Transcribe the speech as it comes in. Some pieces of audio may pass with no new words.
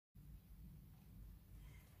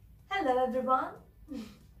Hello everyone,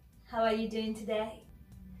 how are you doing today?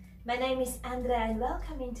 My name is Andrea and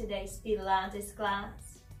welcome in today's Pilates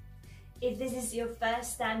class. If this is your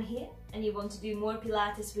first time here and you want to do more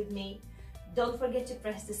Pilates with me, don't forget to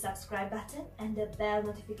press the subscribe button and the bell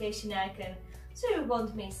notification icon so you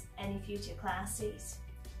won't miss any future classes.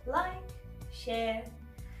 Like, share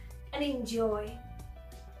and enjoy.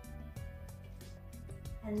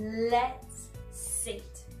 And let's sit.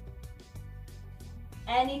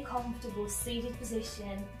 Any comfortable seated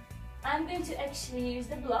position. I'm going to actually use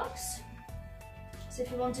the blocks. So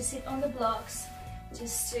if you want to sit on the blocks,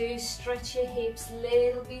 just to stretch your hips a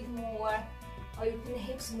little bit more, open the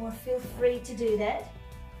hips more, feel free to do that.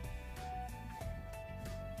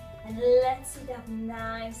 And let's sit up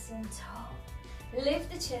nice and tall.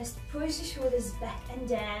 Lift the chest, push the shoulders back and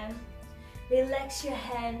down. Relax your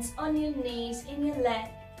hands on your knees, in your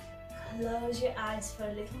lap. Close your eyes for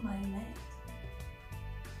a little moment.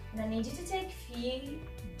 And I need you to take a few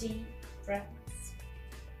deep breaths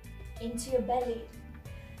into your belly.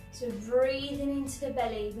 So breathing into the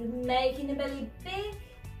belly, we're making the belly big.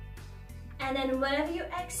 And then whenever you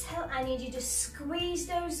exhale, I need you to squeeze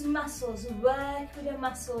those muscles, work with the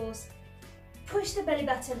muscles. Push the belly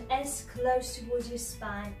button as close towards your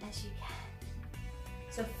spine as you can.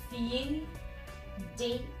 So few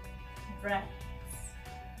deep breaths.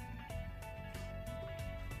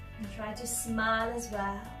 And try to smile as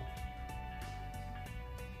well.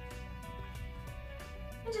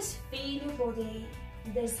 And just feel your body.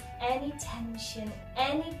 If there's any tension,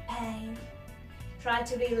 any pain, try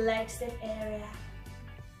to relax that area.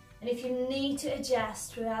 And if you need to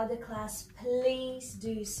adjust throughout the class, please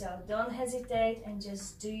do so. Don't hesitate and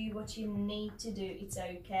just do what you need to do. It's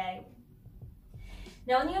okay.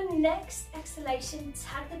 Now on your next exhalation,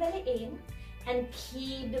 tuck the belly in and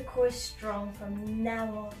keep the core strong from now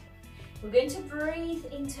on. We're going to breathe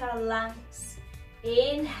into our lungs.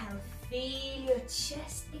 Inhale, feel your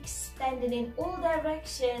chest expanding in all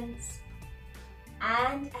directions.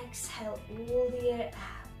 And exhale all the air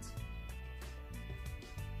out.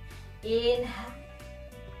 Inhale.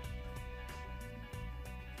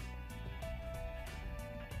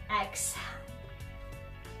 Exhale.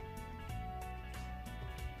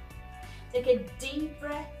 Take a deep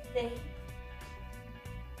breath in.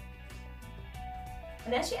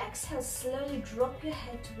 And as you exhale, slowly drop your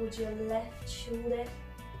head towards your left shoulder.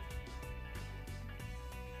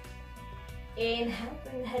 Inhale,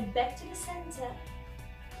 bring the head back to the center.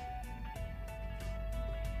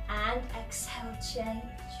 And exhale, change.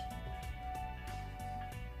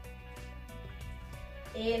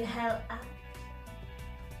 Inhale up.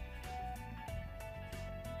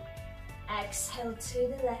 Exhale to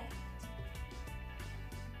the left.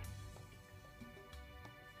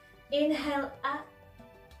 Inhale up.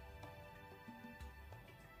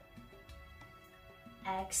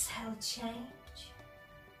 Exhale, change.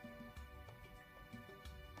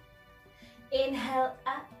 Inhale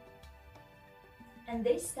up. And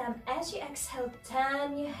this time, as you exhale,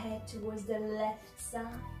 turn your head towards the left side.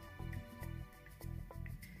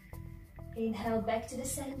 Inhale back to the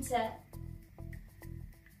center.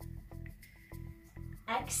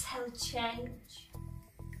 Exhale, change.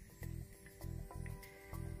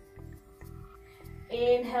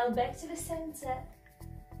 Inhale back to the center.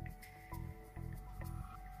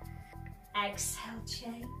 Exhale,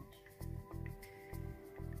 change.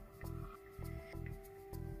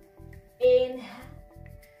 Inhale.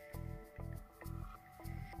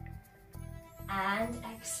 And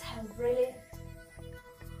exhale, brilliant.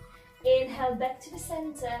 Inhale back to the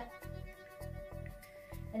center.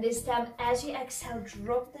 And this time, as you exhale,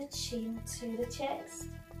 drop the chin to the chest.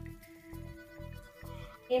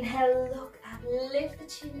 Inhale, look up, lift the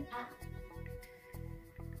chin up.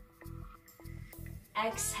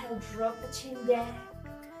 Exhale, drop the chin down.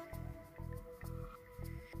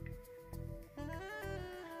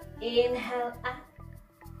 Inhale up.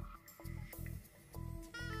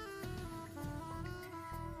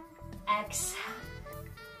 Exhale.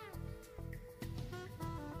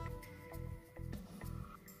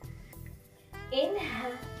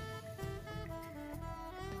 Inhale.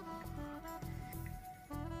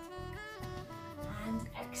 And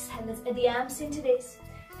exhale. Let's add the arms into this.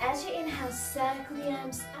 As you inhale, circle the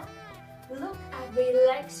arms up. Look up,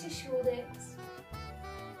 relax your shoulders.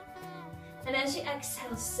 And as you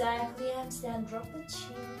exhale, circle the arms down, drop the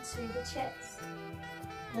chin to the chest.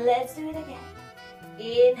 Let's do it again.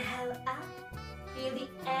 Inhale up, feel the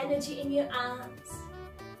energy in your arms.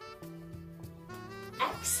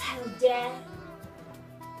 Exhale down.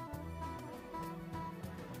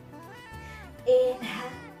 Inhale.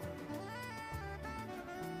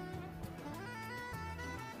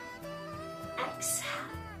 exhale.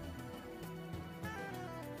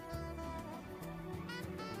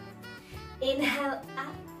 Inhale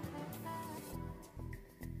up.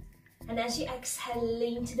 And as you exhale,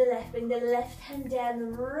 lean to the left. Bring the left hand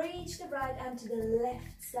down. Reach the right arm to the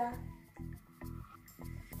left side.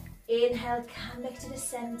 Inhale, come back to the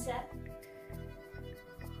center.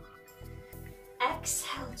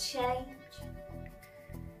 Exhale, change.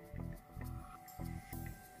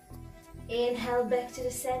 Inhale, back to the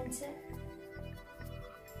center.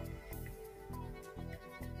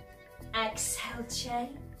 Exhale,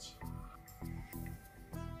 change.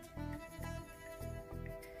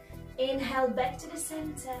 Inhale, back to the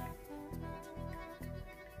center.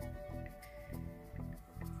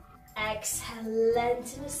 Exhale,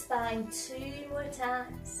 lengthen the spine 2 more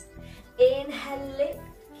times. Inhale, lift,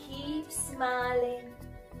 keep smiling.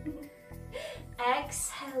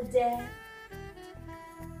 Exhale, down.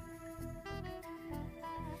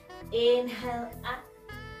 Inhale, up.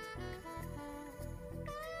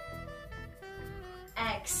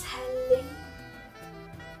 Exhale, lift.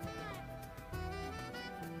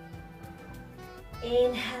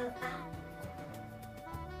 Inhale, up.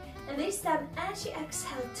 And this time, as you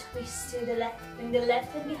exhale, twist to the left. Bring the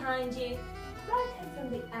left hand behind you. Right hand from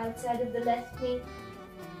the outside of the left knee.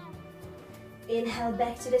 Inhale,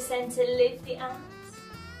 back to the center. Lift the arms.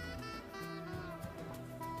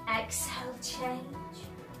 Exhale, change.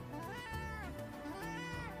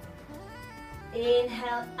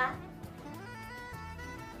 Inhale, up.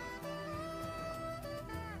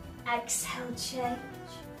 Exhale, change.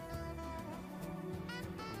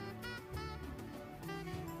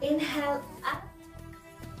 Inhale, up.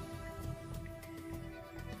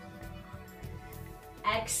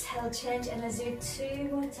 Exhale, change, and let's do 2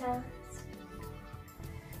 more times.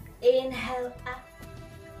 Inhale, up.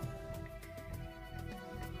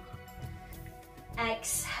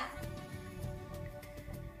 Exhale.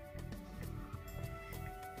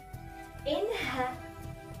 Inhale.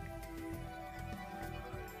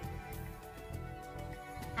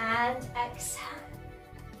 And exhale.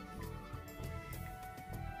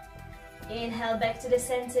 Inhale, back to the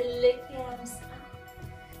center, lift the arms up.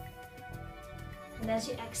 And as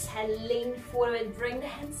you exhale, lean forward, bring the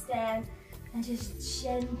hands down, and just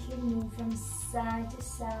gently move from side to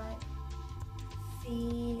side.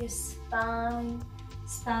 Feel your spine.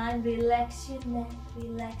 Relax your neck,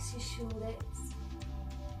 relax your shoulders.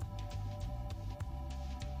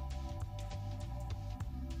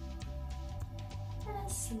 And then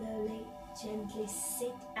slowly, gently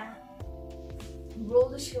sit up. Roll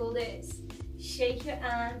the shoulders, shake your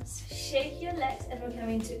arms, shake your legs, and we're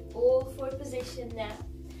coming to all 4 position now.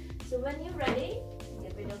 So when you're ready,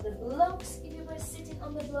 get rid of the blocks. If you were sitting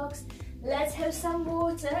on the blocks, let's have some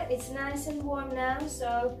water. It's nice and warm now,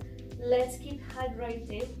 so let's keep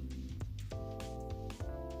hydrated.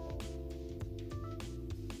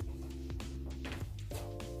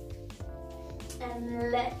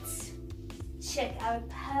 And let's check our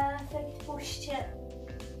perfect posture.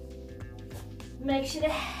 Make sure the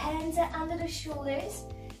hands are under the shoulders.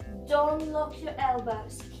 Don't lock your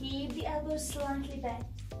elbows. Keep the elbows slightly bent.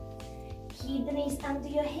 Keep the knees under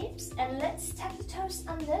your hips, and let's tap the toes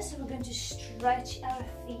under, so we're going to stretch our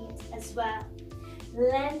feet as well.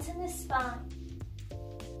 Lengthen the spine.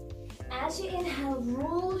 As you inhale,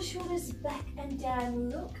 roll the shoulders back and down.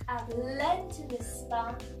 Look up, lengthen the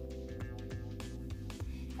spine.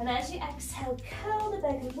 And as you exhale, curl the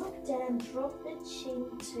back, look down, drop the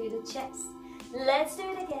chin to the chest. Let's do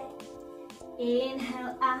it again.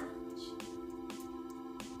 Inhale, arch.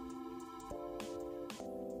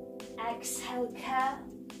 Exhale, curl.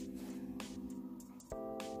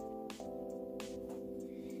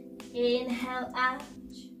 Inhale, arch.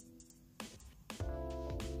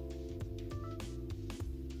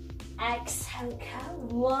 Exhale, curl.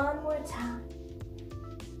 One more time.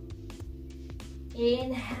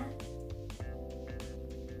 Inhale.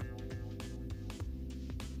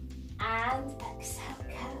 And exhale,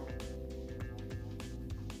 curl.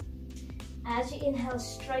 As you inhale,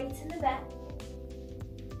 straighten the back.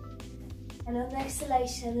 And on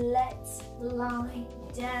exhalation, let's lie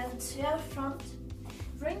down to our front.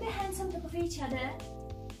 Bring the hands on top of each other.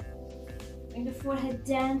 Bring the forehead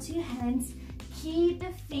down to your hands. Keep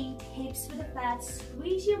the feet hips width apart.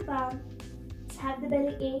 Squeeze your bum. Tap the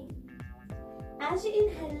belly in. As you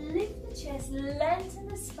inhale, lift the chest, lengthen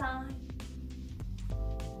the spine.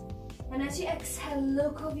 And as you exhale,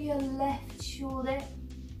 look over your left shoulder.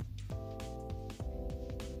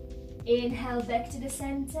 Inhale, back to the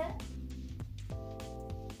center.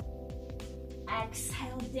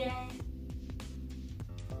 Exhale, down.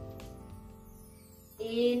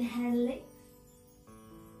 Inhale, lift.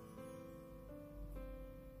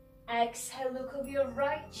 Exhale, look over your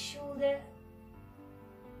right shoulder.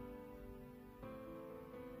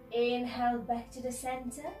 Inhale, back to the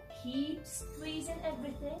center. Keep squeezing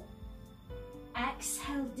everything.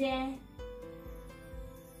 Exhale, down.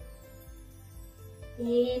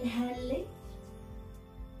 Inhale, lift.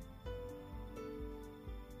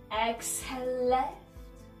 Exhale, left.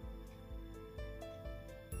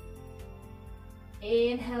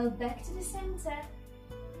 Inhale, back to the center.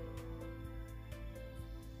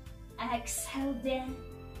 Exhale, down.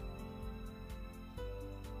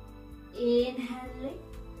 Inhale, lift.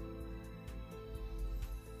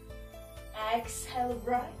 Exhale,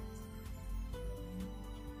 right.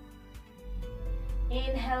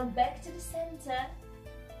 Inhale, back to the center.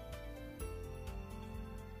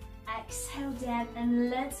 Exhale, down, and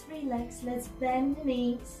let's relax. Let's bend the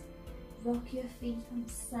knees. Rock your feet from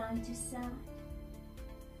side to side.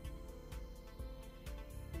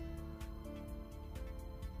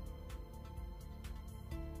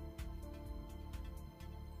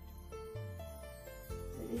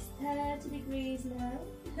 So it's 30 degrees now.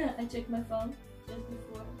 I checked my phone just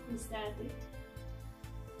before we started.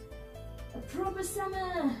 A proper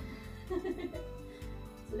summer!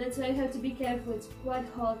 So that's why you have to be careful. It's quite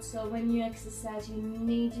hot, so when you exercise you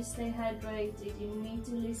need to stay hydrated, you need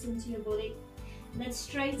to listen to your body. Let's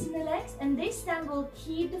straighten the legs, and this time we'll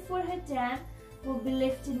keep the forehead down. We'll be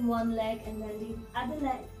lifting one leg and then the other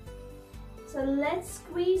leg. So let's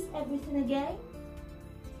squeeze everything again,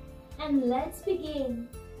 and let's begin.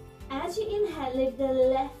 As you inhale, lift the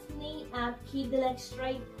left knee up, keep the leg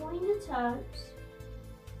straight, point the toes.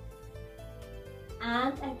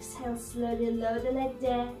 And exhale, slowly lower the leg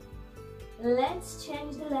down. Let's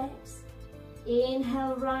change the legs.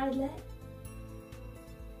 Inhale, right leg.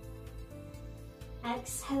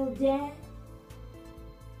 Exhale, down.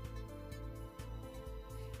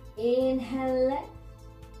 Inhale, left.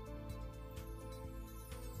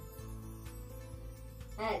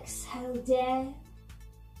 Exhale, down.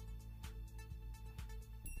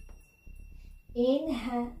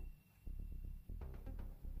 Inhale.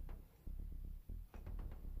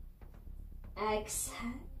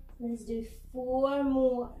 Exhale. Let's do 4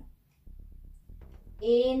 more.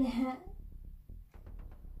 Inhale.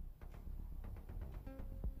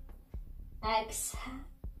 Exhale.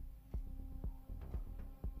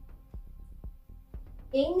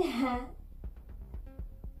 Inhale.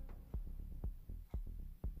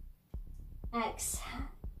 Exhale.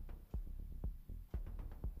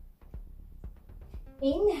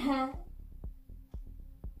 Inhale.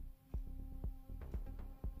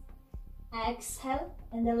 Exhale,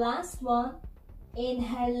 and the last one.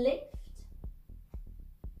 Inhale, lift.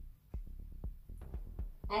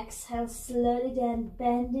 Exhale, slowly down,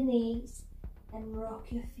 bend the knees and rock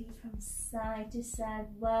your feet from side to side.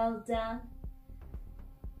 Well done.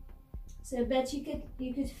 So I bet you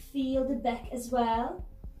could feel the back as well.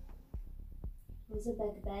 There's a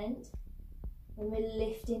back bend when we're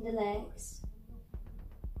lifting the legs.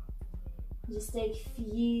 Just take a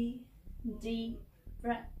few deep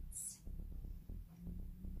breaths.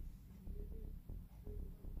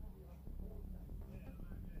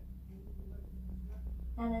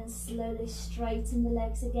 And then slowly straighten the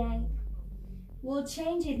legs again. We'll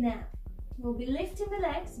change it now. We'll be lifting the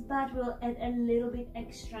legs, but we'll add a little bit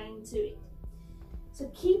extra into it.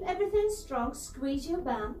 So keep everything strong, squeeze your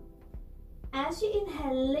bum. As you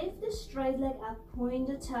inhale, lift the straight leg up, point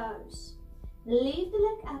the toes. Lift the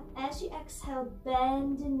leg up. As you exhale,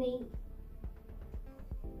 bend the knee.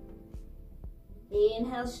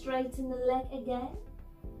 Inhale, straighten the leg again.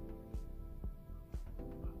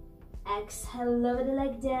 Exhale, lower the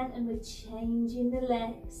leg down, and we're changing the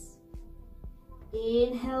legs.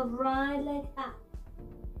 Inhale, right leg up.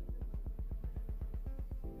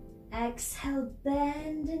 Exhale,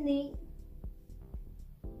 bend the knee.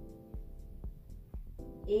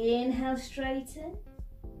 Inhale, straighten.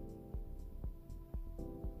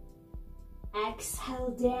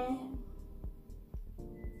 Exhale, down.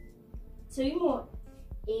 2 more.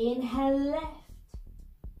 Inhale, left.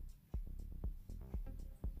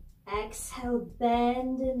 Exhale,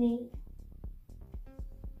 bend the knee.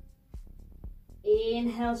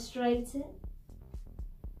 Inhale, straighten.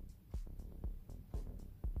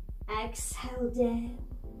 Exhale, down.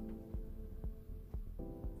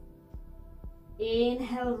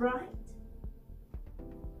 Inhale, right.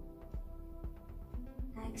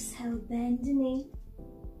 Exhale, bend the knee.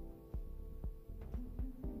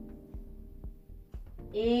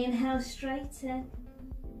 Inhale, straighten.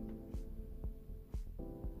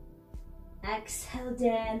 Exhale,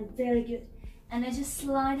 down. Very good. And then just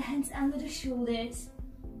slide hands under the shoulders.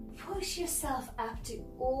 Push yourself up to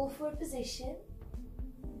all 4 position.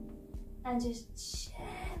 And just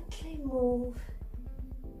gently move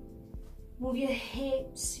your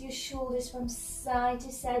hips, your shoulders from side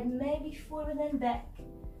to side, maybe forward and back,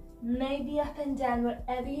 maybe up and down,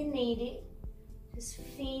 wherever you need it. Just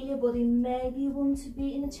feel your body. Maybe you want to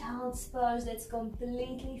be in a child's pose, that's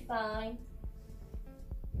completely fine.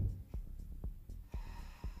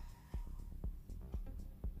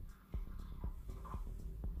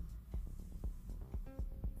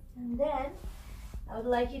 And then I would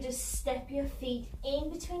like you to step your feet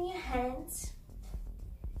in between your hands.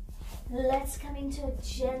 Let's come into a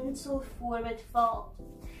gentle forward fold.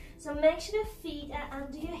 So make sure the feet are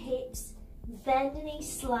under your hips, bend the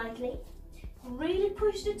knees slightly. Really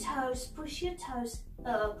push the toes, push your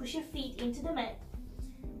feet into the mat.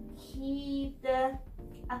 Keep the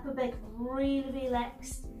upper back really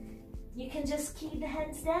relaxed. You can just keep the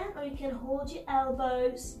hands down, or you can hold your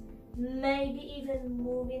elbows, maybe even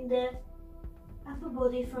moving the upper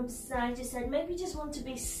body from side to side. Maybe you just want to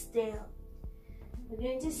be still. We're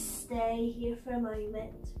going to stay here for a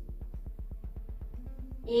moment.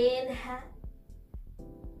 Inhale.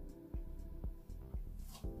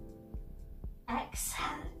 Exhale.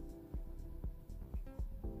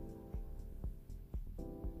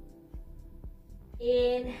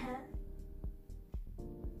 Inhale.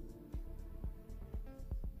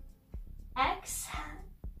 Exhale.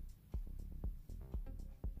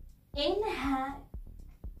 Inhale.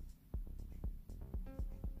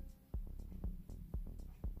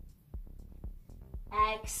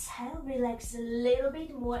 Exhale, relax a little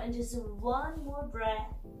bit more and just one more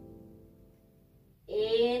breath.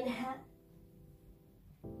 Inhale.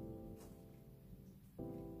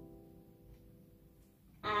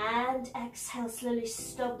 And exhale, slowly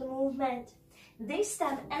stop the movement. This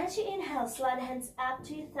time, as you inhale, slide the hands up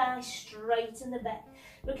to your thighs, straighten the back.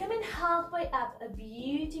 We're coming halfway up, a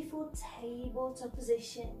beautiful tabletop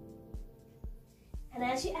position. And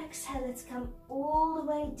as you exhale, let's come all the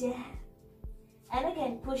way down. And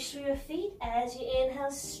again, push through your feet as you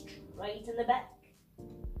inhale, straighten the back.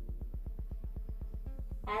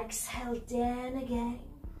 Exhale, down again.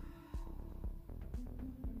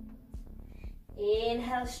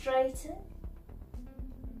 Inhale, straighten.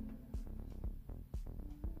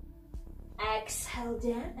 Exhale,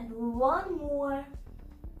 down, and one more.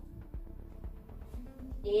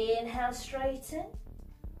 Inhale, straighten.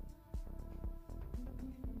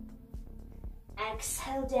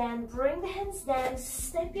 Exhale, down, bring the hands down,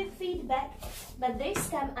 step your feet back, but this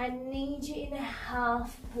time I need you in a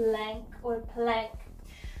half plank or plank.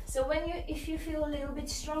 So if you feel a little bit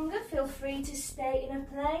stronger, feel free to stay in a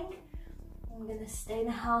plank. I'm gonna stay in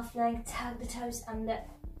a half plank, tug the toes under.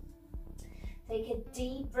 Take a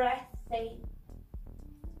deep breath in.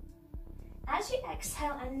 As you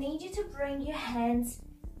exhale, I need you to bring your hands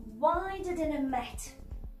wider than a mat.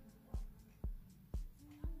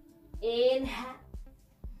 Inhale.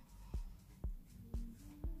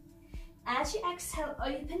 As you exhale,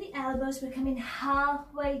 open the elbows. We're coming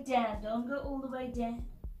halfway down. Don't go all the way down.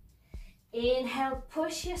 Inhale,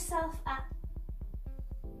 push yourself up.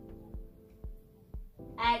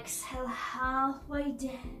 Exhale, halfway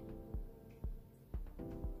down.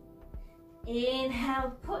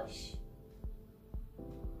 Inhale, push.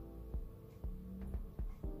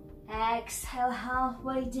 Exhale,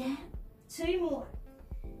 halfway down. Two more.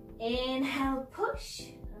 Inhale, push.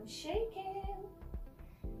 I'm shaking.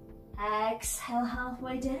 Exhale,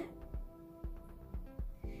 halfway down.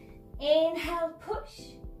 Inhale, push.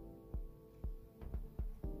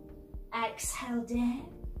 Exhale, down.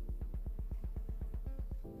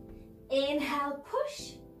 Inhale,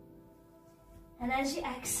 push. And as you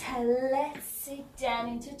exhale, let's sit down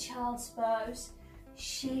into child's pose.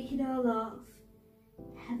 Shake it all off.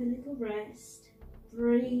 Have a little rest.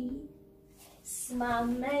 Breathe. Smile.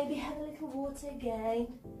 Maybe have a little water again.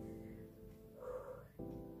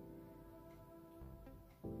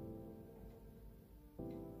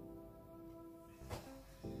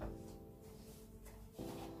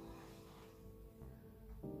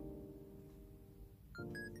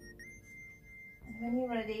 And when you're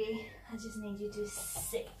ready, I just need you to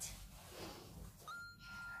sit.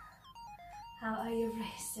 How are your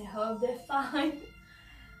wrists? I hope they're fine.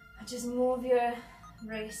 Just move your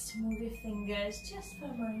wrist, move your fingers just for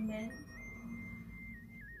a moment.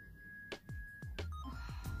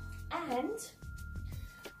 And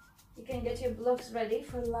you can get your blocks ready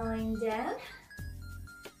for lying down.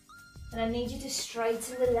 And I need you to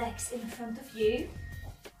straighten the legs in front of you.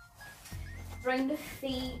 Bring the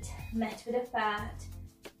feet mat with apart.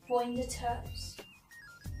 Point the toes.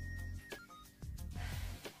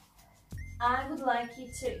 I would like you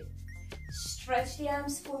to stretch the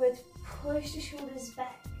arms forward, push the shoulders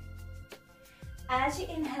back. As you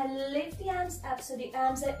inhale, lift the arms up so the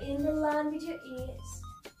arms are in the line with your ears.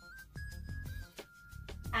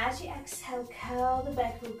 As you exhale, curl the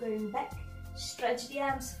back, we're going back. Stretch the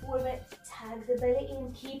arms forward, tug the belly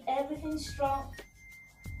in, keep everything strong.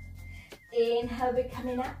 Inhale, we're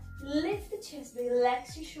coming up. Lift the chest,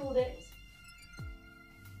 relax your shoulders.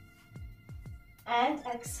 And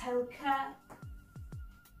exhale, curl.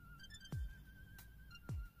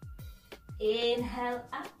 Inhale,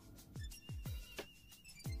 up.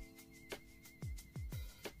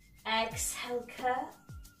 Exhale, curl.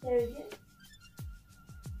 Very good.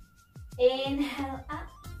 Inhale, up.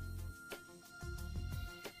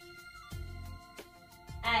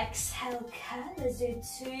 Exhale, curl. Let's do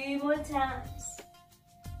 2 more times.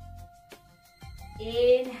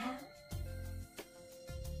 Inhale.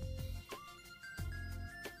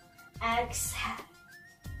 Exhale.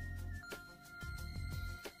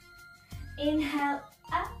 Inhale,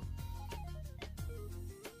 up.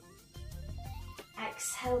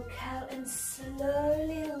 Exhale, curl, and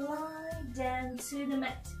slowly lie down to the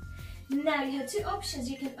mat. Now you have 2 options.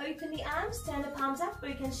 You can open the arms, turn the palms up, or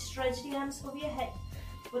you can stretch the arms over your head.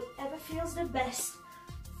 Whatever feels the best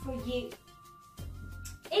for you.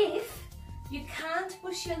 If you can't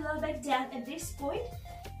push your lower back down at this point,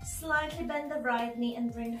 slightly bend the right knee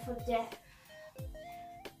and bring the foot down.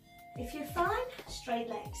 If you're fine, straight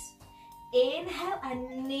legs. Inhale, I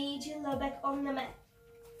need your lower back on the mat.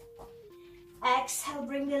 Exhale,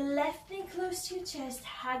 bring the left knee close to your chest,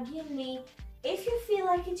 hug your knee. If you feel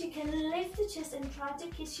like it, you can lift the chest and try to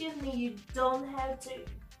kiss your knee. You don't have to.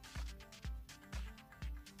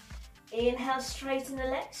 Inhale, straighten the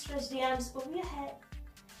legs, stretch the arms over your head.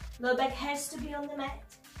 Lower back has to be on the mat.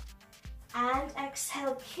 And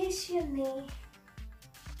exhale, kiss your knee.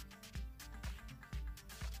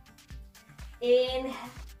 Inhale.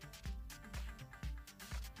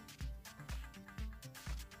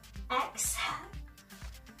 Exhale.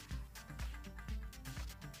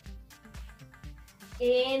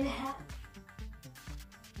 Inhale.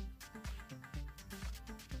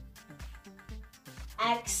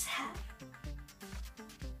 Exhale.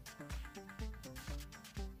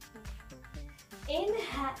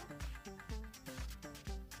 Inhale.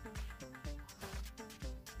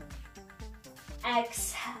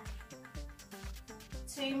 Exhale.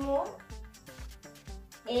 2 more.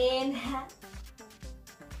 Inhale.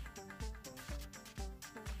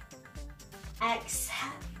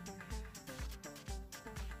 Exhale.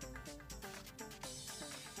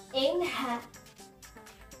 Inhale.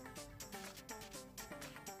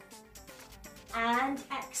 And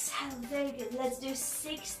exhale. Very good. Let's do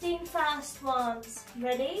 16 fast ones.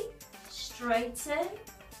 Ready? Straighten.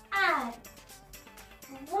 And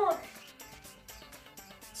 1,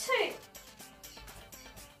 2,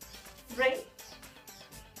 3,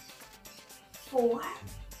 4,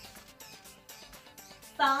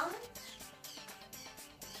 5,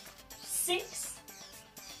 6,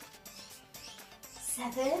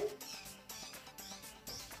 7,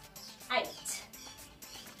 8.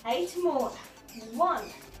 8 more. 1,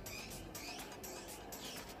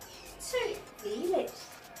 2, feel it.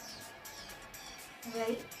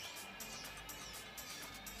 3,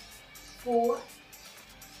 4,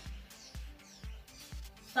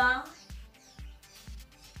 5,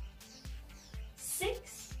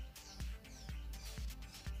 6,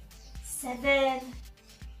 7,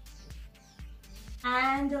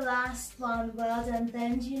 and the last one. Well done.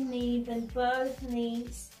 Bend your knee, bend both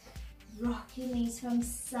knees. Rock your knees from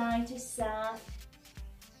side to side.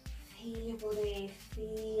 Feel your body,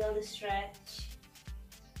 feel the stretch.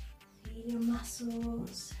 Feel your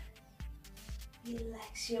muscles.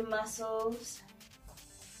 Relax your muscles.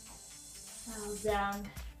 Well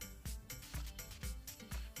done.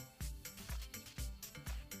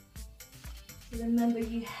 Remember,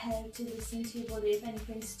 you have to listen to your body. If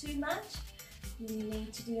anything's too much, you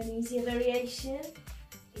need to do an easier variation.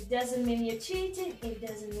 It doesn't mean you're cheating, it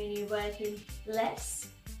doesn't mean you're working less.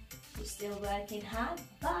 You're still working hard,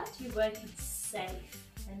 but you're working safe.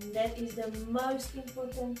 And that is the most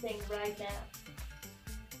important thing right now.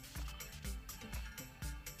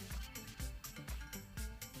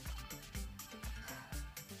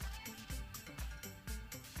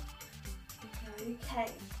 Okay.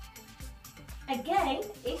 Again,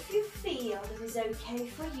 if you feel that it's okay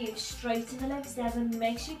for you, straighten the legs down and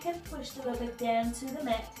make sure you can push the lower back down to the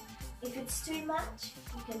mat. If it's too much,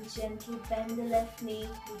 you can gently bend the left knee.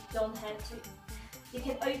 You don't have to. You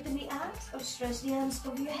can open the arms or stretch the arms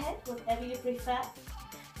over your head, whatever you prefer.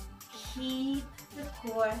 Keep the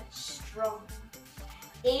core strong.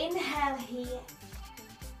 Inhale here.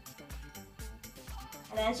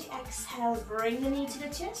 And as you exhale, bring the knee to the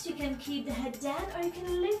chest. You can keep the head down or you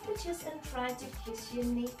can lift the chest and try to kiss your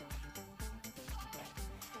knee.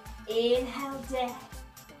 Inhale down,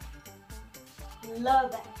 lower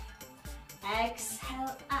back.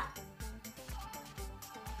 Exhale up.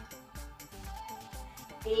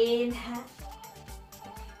 Inhale.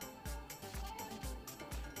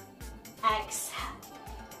 Exhale.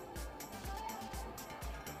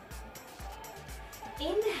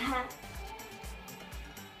 Inhale.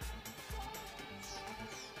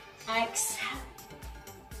 Exhale.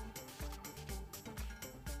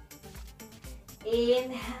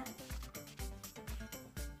 Inhale.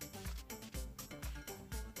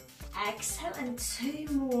 Exhale, and 2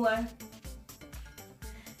 more.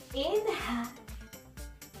 Inhale.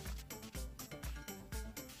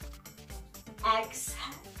 Exhale.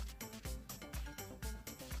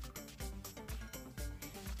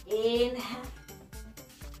 Inhale.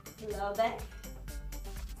 Lower back.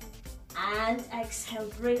 And exhale.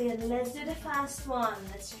 Brilliant. Let's do the fast one.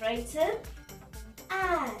 Let's straighten.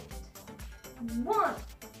 And 1,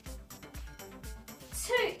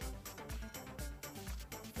 2,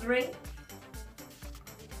 3,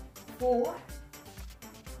 4,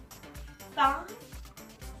 5,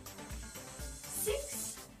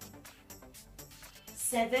 6,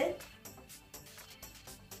 7,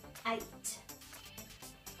 8.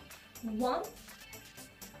 1,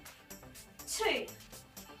 2,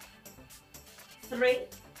 3,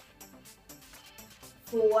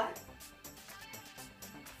 4,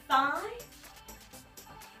 5.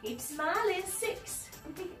 Keep smiling. 6,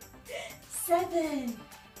 7.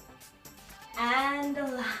 And the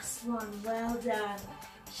last one. Well done.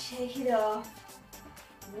 Shake it off.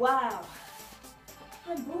 Wow.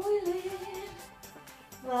 I'm boiling.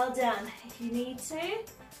 Well done. If you need to,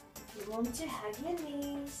 you want to hug your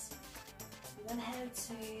knees. You don't have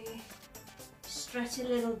to stretch a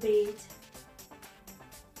little bit.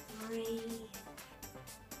 Breathe.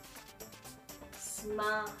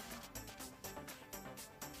 Smile.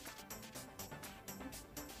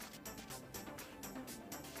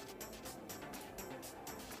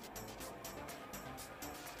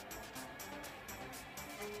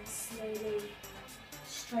 Slowly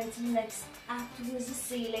straighten legs up towards the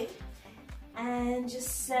ceiling and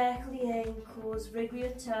just circle the ankles, wriggle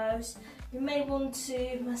your toes. You may want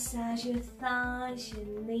to massage your thighs, your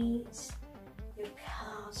knees, your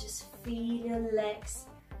calves. Just feel your legs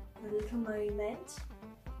for a little moment.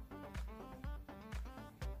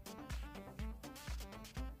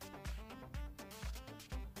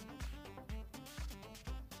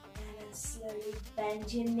 And then slowly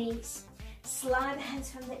bend your knees. Slide the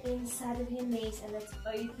hands from the inside of your knees and let's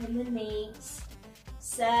open the knees.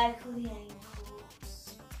 Circle the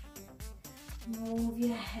ankles. Move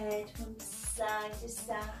your head from side to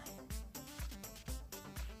side.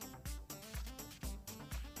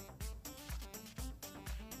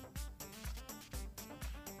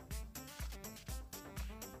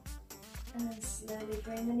 And then slowly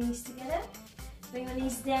bring the knees together. Bring the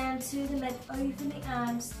knees down to the mat. Open the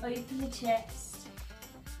arms, open the chest.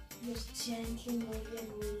 Just gently move your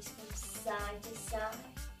knees from side to side.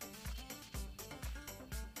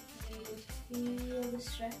 Feel the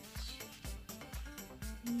stretch.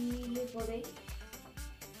 Feel your body.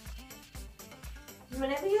 And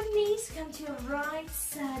whenever your knees come to your right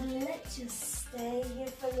side, let's just stay here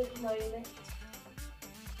for a little moment.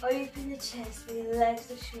 Open the chest, relax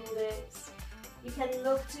the shoulders. You can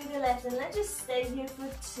look to the left and let's just stay here for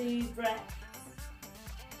 2 breaths.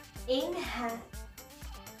 Inhale.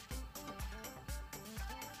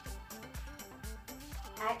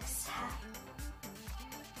 Exhale.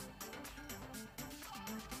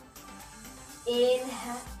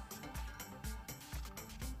 Inhale.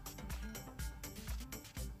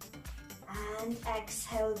 And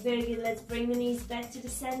exhale. Very good. Let's bring the knees back to the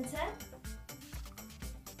center.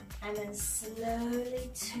 And then slowly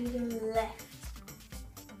to the left.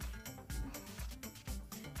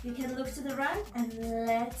 You can look to the right and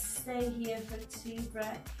let's stay here for 2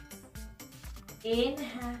 breaths.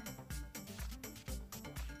 Inhale.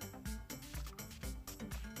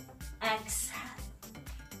 Exhale.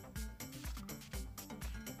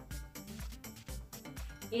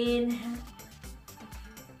 Inhale.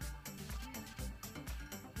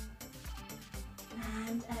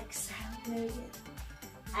 And exhale. Very good.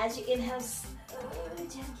 As you inhale, slowly,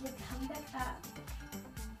 gently come back up.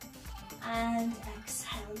 And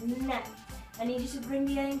exhale. Now, I need you to bring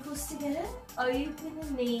the ankles together. Open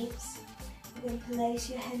the knees. You can place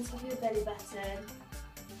your hands on your belly button.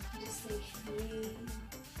 Just take a few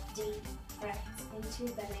deep breaths into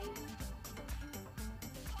your belly.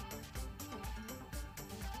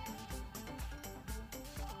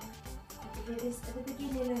 to do this at the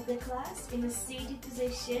beginning of the class in a seated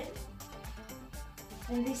position,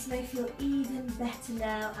 and this may feel even better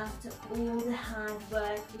now after all the hard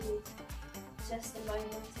work we did just a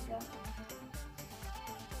moment ago.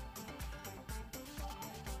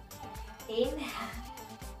 Inhale.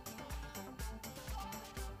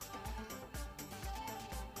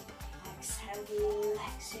 Exhale,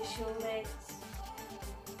 relax your shoulders.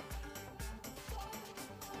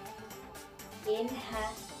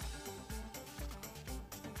 Inhale.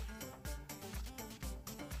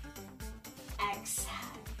 Exhale.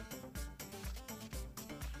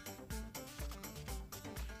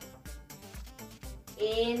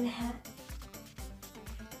 Inhale.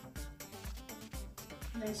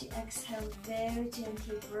 And as you exhale, very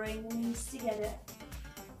gently bring the knees together.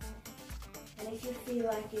 And if you feel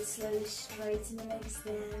like it, slowly straighten the legs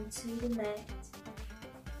down to the mat.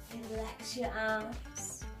 Relax your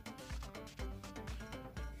arms.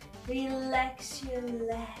 Relax your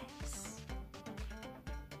legs.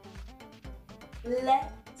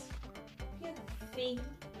 Let your feet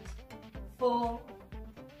fall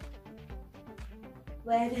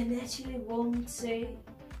where they naturally want to.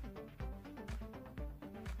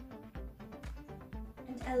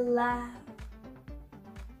 And allow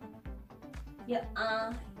your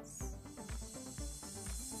eyes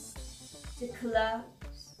to close.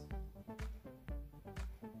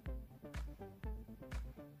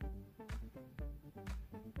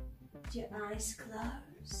 Your eyes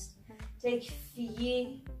closed. Take a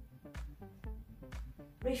few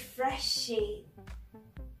refreshing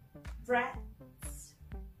breaths.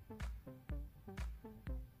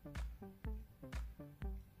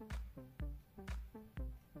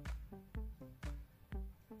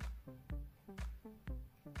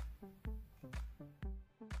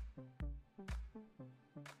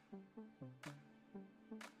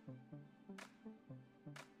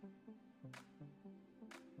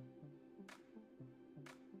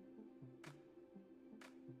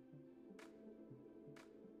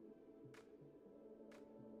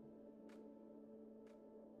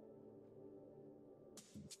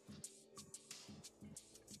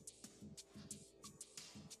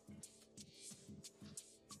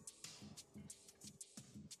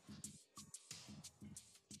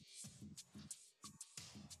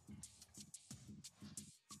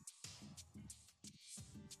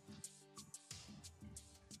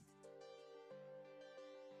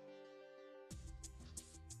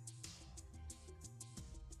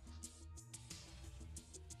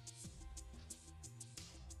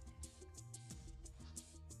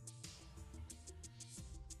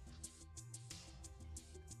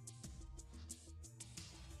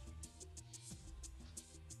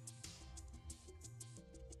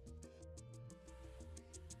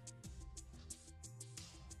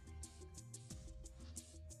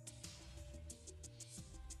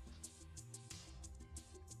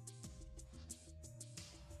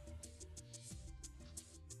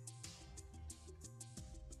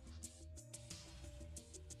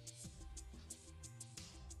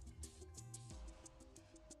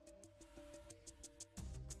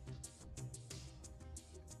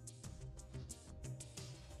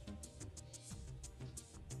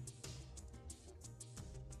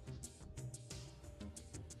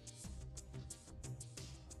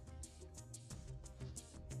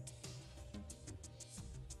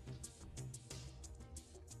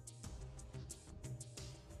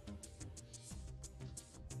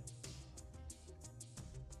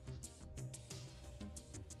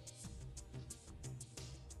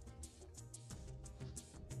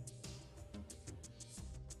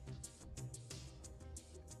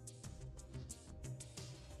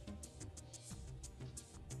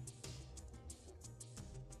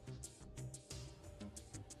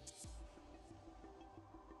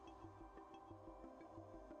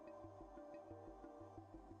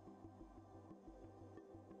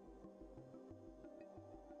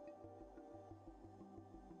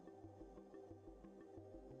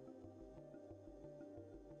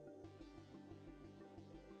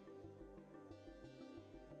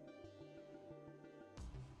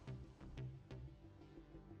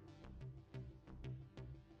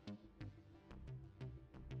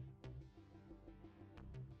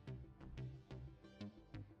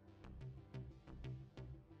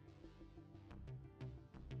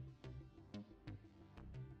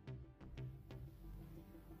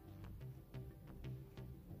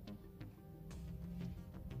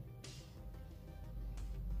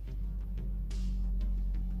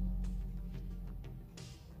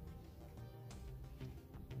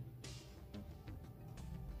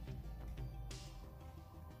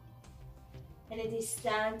 And it is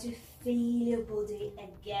time to feel your body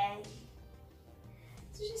again.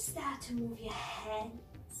 So just start to move your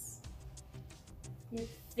hands, your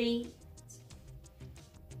feet,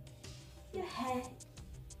 your head.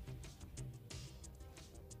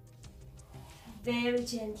 Very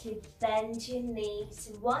gently bend your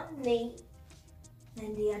knees, one knee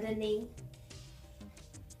and the other knee.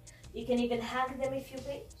 You can even hug them if you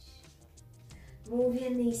wish. Move your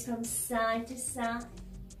knees from side to side.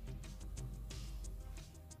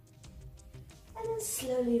 And then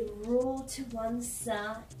slowly roll to one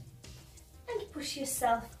side and push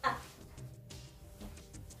yourself up.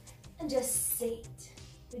 And just sit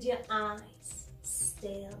with your eyes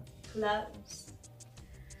still closed.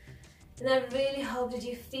 And I really hope that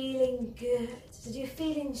you're feeling good, that you're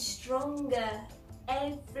feeling stronger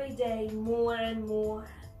every day more and more.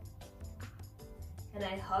 And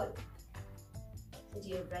I hope that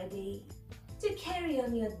you're ready to carry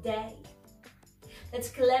on your day. Let's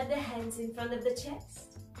clap the hands in front of the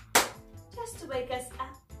chest, just to wake us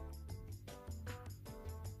up.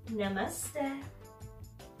 Namaste.